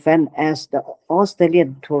elephant, as the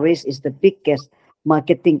Australian tourist is the biggest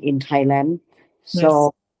marketing in Thailand. Yes.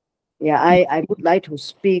 So yeah, I would like to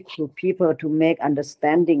speak to people to make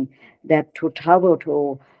understanding that to travel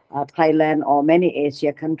to Thailand or many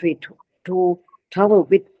Asia country to travel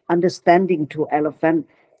with understanding to elephant,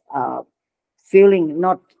 uh, feeling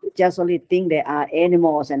not just only think they are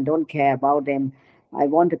animals and don't care about them. I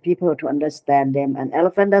want the people to understand them. And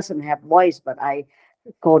elephant doesn't have voice, but I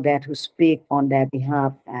go there to speak on their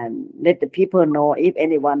behalf and let the people know if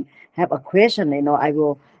anyone have a question. I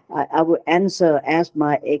will answer as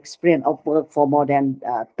my experience of work for more than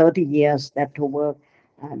 30 years that to work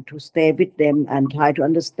and to stay with them and try to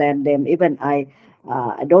understand them. Even I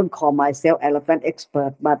don't call myself elephant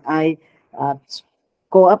expert, but I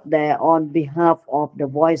go up there on behalf of the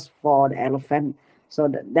voice for the elephant. So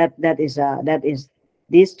that is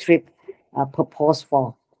this trip proposed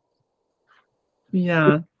for.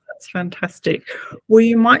 Yeah, that's fantastic. Well,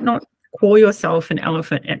 you might not call yourself an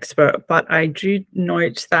elephant expert, but I do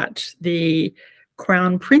note that the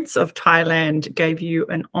Crown Prince of Thailand gave you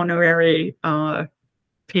an honorary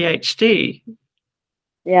PhD.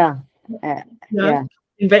 Yeah, Yeah, yeah,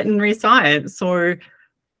 in veterinary science. So,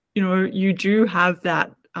 you do have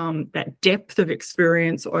that that depth of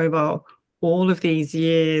experience over all of these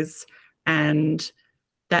years and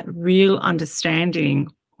that real understanding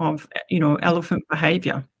of, elephant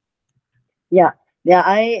behavior. yeah,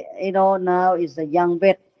 yeah. Now is a young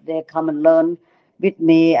vet. They come and learn with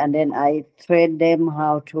me, and then I train them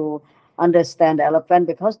how to understand the elephant,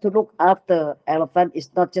 because to look after elephant is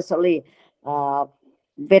not just only uh,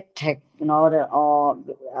 vet tech, or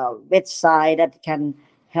vet side that can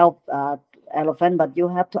help elephant, but you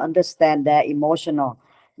have to understand their emotional.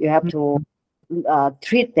 You have to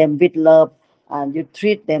treat them with love, and you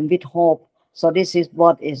treat them with hope. So this is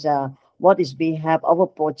what is we have our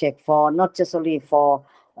project for, not just only for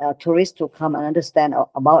tourists to come and understand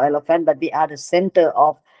about elephant, but we are the center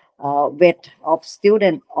of vet, of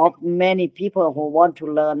student, of many people who want to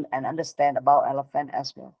learn and understand about elephant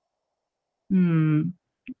as well. Mm,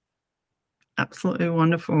 absolutely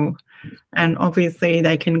wonderful. And obviously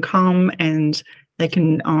they can come and they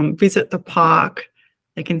can visit the park,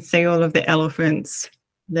 they can see all of the elephants,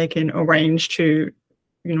 they can arrange to,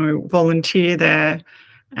 volunteer there,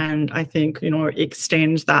 and I think,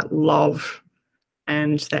 extend that love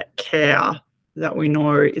and that care that we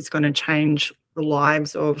know is going to change the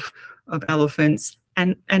lives of elephants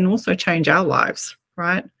and also change our lives,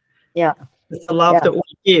 right? Yeah, The love yeah. that we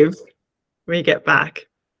give, we get back.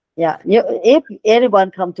 Yeah, if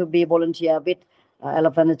anyone come to be volunteer with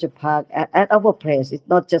Elephant Nature Park at our place, it's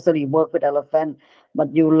not just only work with elephant,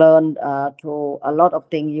 but you learn to a lot of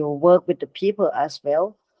things. You work with the people as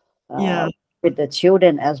well, Yeah, with the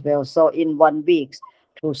children as well. So in 1 week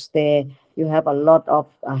to stay, you have a lot of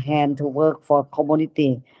hand to work for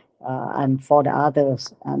community and for the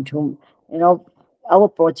others, and to our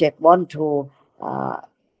project want to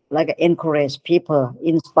like encourage people,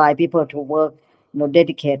 inspire people to work,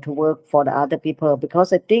 dedicate to work for the other people,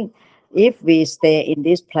 because I think if we stay in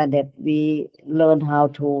this planet, we learn how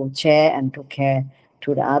to share and to care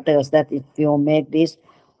to the others, that it will make this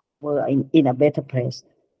world in a better place.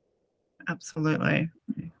 absolutely.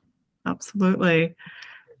 Absolutely.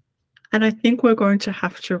 And I think we're going to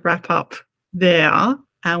have to wrap up there.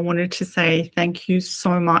 I wanted to say thank you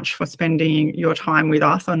so much for spending your time with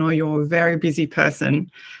us. I know you're a very busy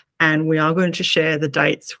person, and we are going to share the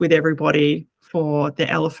dates with everybody for the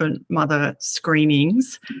Elephant Mother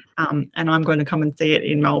screenings. And I'm going to come and see it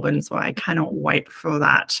in Melbourne, so I cannot wait for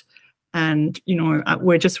that. And,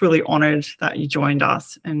 we're just really honoured that you joined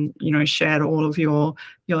us and, shared all of your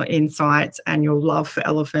insights and your love for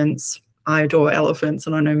elephants. I adore elephants,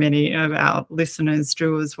 and I know many of our listeners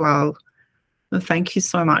do as well. Well, thank you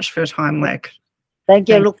so much for your time, Lek. Thank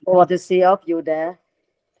you. Look forward to see of you there.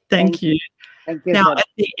 Thank you. Thank you. Now, Sir. at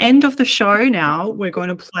the end of the show now, we're going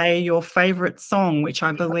to play your favourite song, which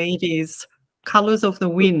I believe is Colours of the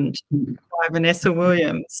Wind by Vanessa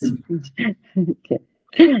Williams. Okay.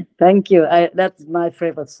 Thank you. That's my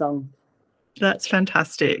favorite song. That's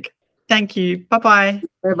fantastic. Thank you. Bye-bye.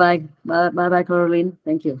 Bye-bye. Bye-bye, Caroline.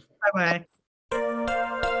 Thank you. Bye-bye.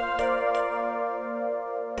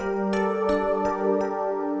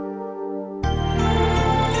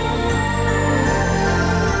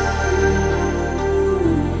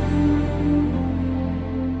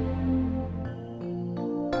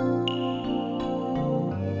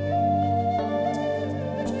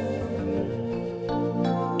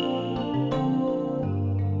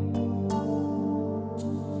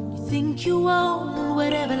 think you own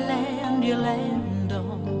whatever land you land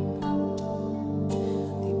on.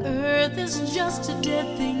 The earth is just a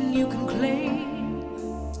dead thing you can claim.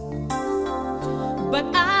 But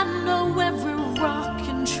I know every rock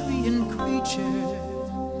and tree and creature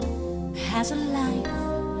has a life,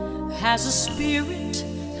 has a spirit,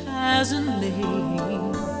 has a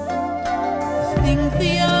name. I think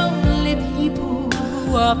the only people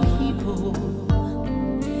who are people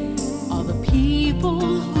are the people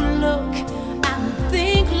who look and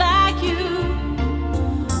think like you.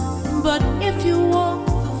 But if you walk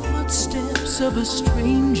the footsteps of a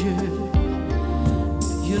stranger,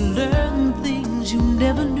 you learn things you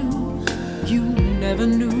never knew, you never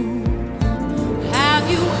knew. Have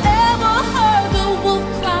you ever heard the wolf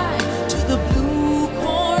cry to the blue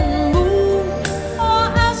corn moon, or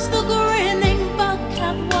ask the grinning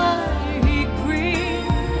bobcat why he grinned?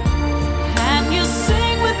 Can you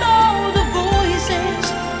sing with all the voices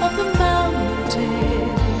of the mountain?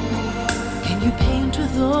 Can you paint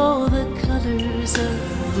with all the colors of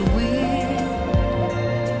the wind?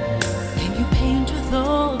 Can you paint with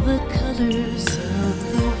all the colors of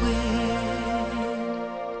the wind?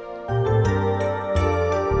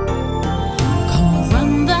 Come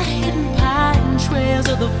run the hidden pine trails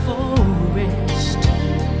of the forest.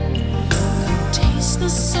 Come taste the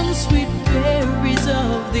sun-sweet berries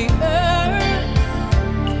of the earth.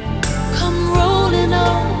 Come roll in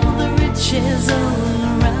all the riches all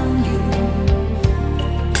around you,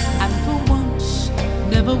 and for once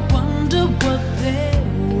never wonder what they're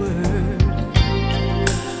worth.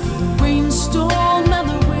 The rainstorm and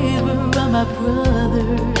the river are my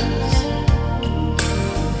brothers.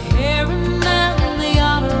 The heron and the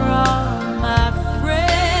otter are my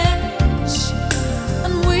friends,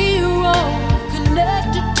 and we're all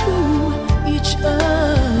connected to each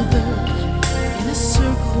other in a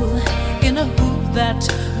circle, in a hoop that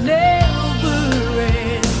never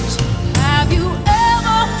ends. Have you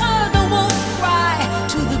ever heard the wolf cry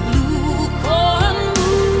to the blue corn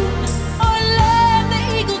moon, or let the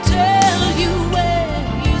eagle tell you where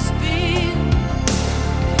he's been?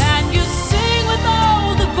 Can you sing with all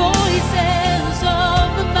the voices of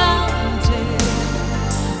the mountain?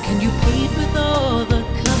 Can you paint with all the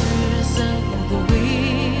colors of the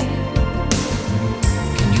wind?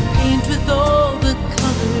 Can you paint with all the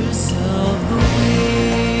colors of the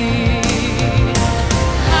wind?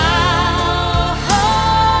 How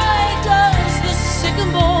high does the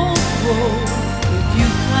sycamore grow? If you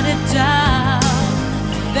cut it down,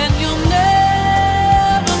 then you'll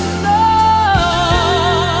never know.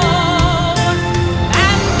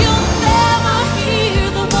 And you'll never hear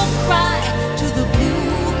the wolf cry to the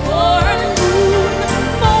blue corn moon,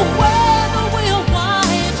 for whether we're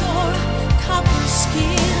white or copper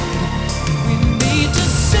skinned, we need to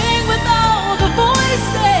sing with all the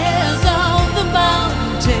voices of the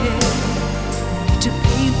mountain. We need to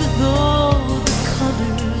paint with all the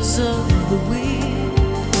colors of the wind.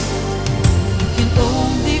 You can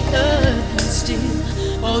own the earth and still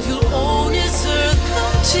all you'll own is earth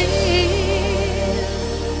until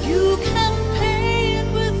you can paint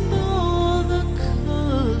with all the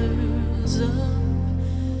colors of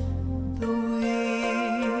the wind.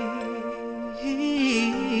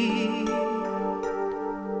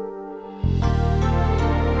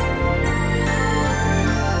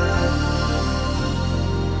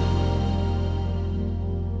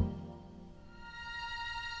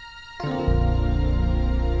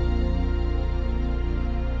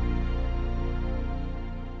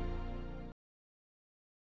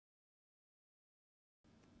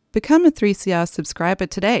 Become a 3CR subscriber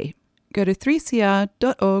today. Go to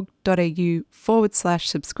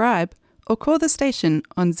 3cr.org.au/subscribe or call the station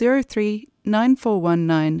on 03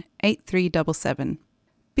 9419 8377.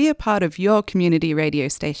 Be a part of your community radio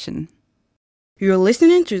station. You're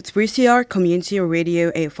listening to 3CR Community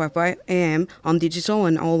Radio 855 AM on digital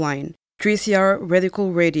and online. 3CR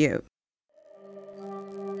Radical Radio.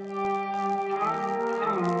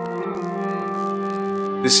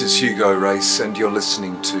 This is Hugo Race, and you're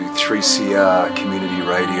listening to 3CR Community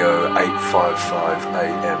Radio 855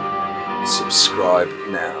 AM. Subscribe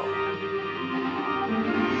now.